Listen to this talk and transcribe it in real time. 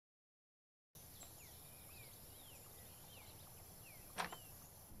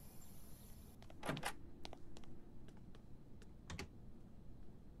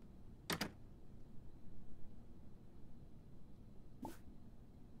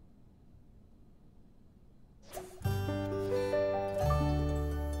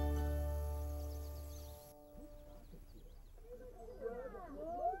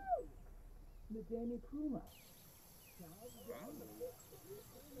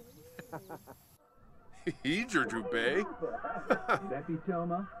Heeger Drubay.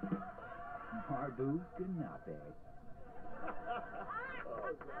 Bepitoma. Marbu Ganape.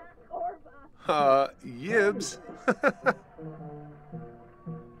 Yibs.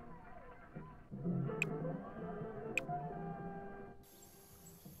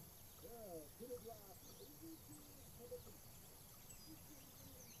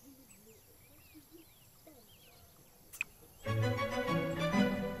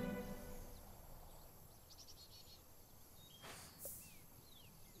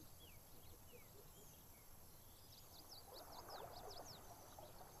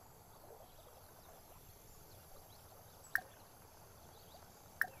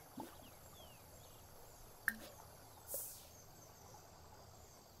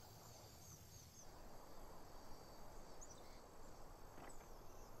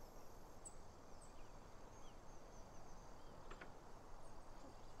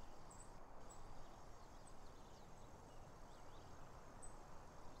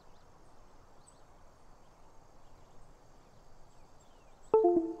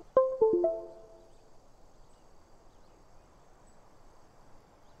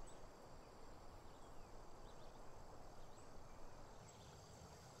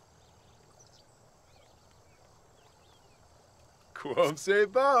 Quom se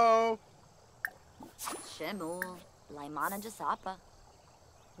bo. Shemul, Laimana Jasapa.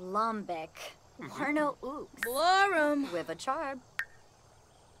 Lumbek, Warno Ooks. Blorum. With a charb.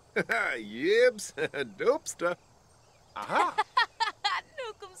 Yibs. Dopesta. Aha.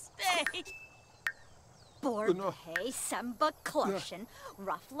 Nukum stay. Borg Hey Semba Clorshin,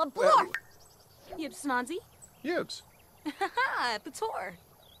 Ruffla Blor. Yip Snonzi. Yibs. Ha Pator.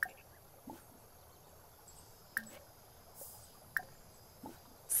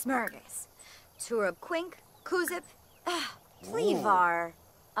 Smurgus, Turub Quink, Kuzip, Plevar.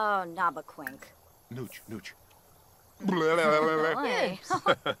 Oh, Nabaquink. Nooch. Boy.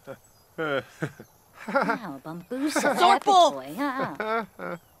 Wow, Bambusa. Zorpal.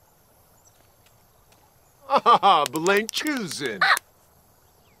 Ah, blank choosing.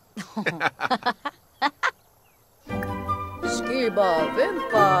 Skiba,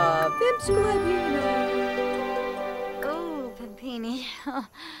 Vimpa, Vimsquagina. Oh, Pimpini.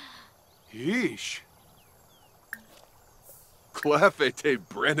 Yeesh. Clefete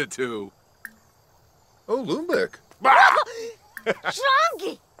Brenatu. Oh, Lumbek.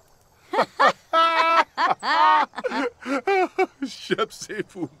 Shrangi! Shep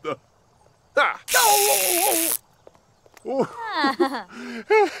Sefunda. Ah.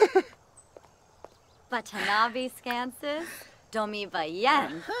 Batanavi Scansis, Domi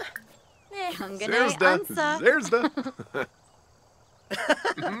Bayen. Kungane There's Ansa. There's the.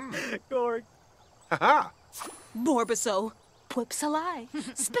 Gorg. Haha. Borbaso. Pwipsalai.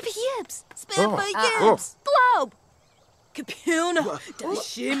 Spiffy Yips. Oh, Spiffa oh. Yips. Globe. Capuna.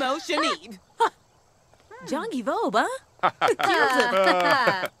 Dashimo Shanid. Jongi Voba.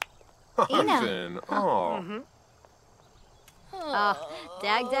 Orphan. Oh.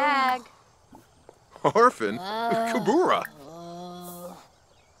 Dag. Orphan. Kabura.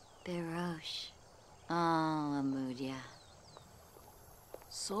 Birosh. Oh, Amudia.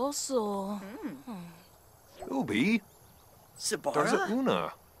 So. Ubi. Darza Sabara?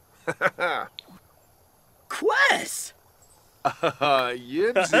 Una. Quest!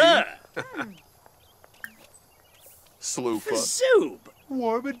 Yibsy. Sloofa. Zoob!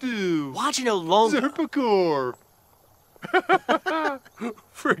 Warbadoo. Watching no longer. Zerpacor.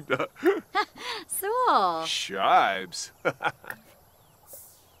 Frigda. So. Shibes.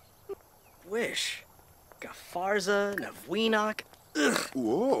 Wish. Gafarza, Navweenok. Ugh.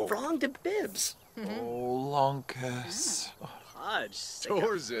 Whoa. Wrong to Bibs. Oh, Lonkus. Hodge.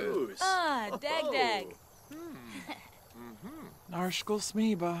 Torzin. Dag. Narshkul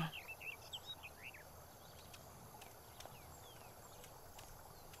Smeeba.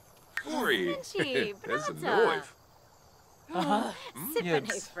 Uri. Minchi, There's a Brata. knife. Sippin'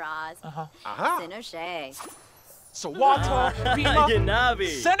 Yes. Froz. Aha. Sinoshe. Sawata, Bima,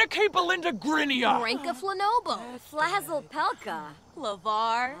 Yanabi. Seneca Belinda Grinia. Rinka Flanobo. Flazzle Pelka.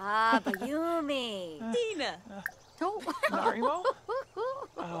 Lavar. Bayumi. Dina. Narimo.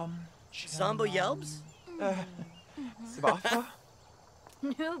 Sambo Yelbs? Svafa.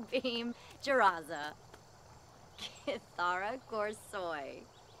 New Beam. Jaraza. Kithara Gorsoi.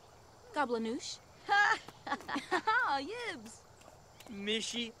 Goblinoosh. Yibs.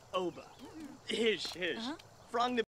 Mishi Oba. Hish. Frong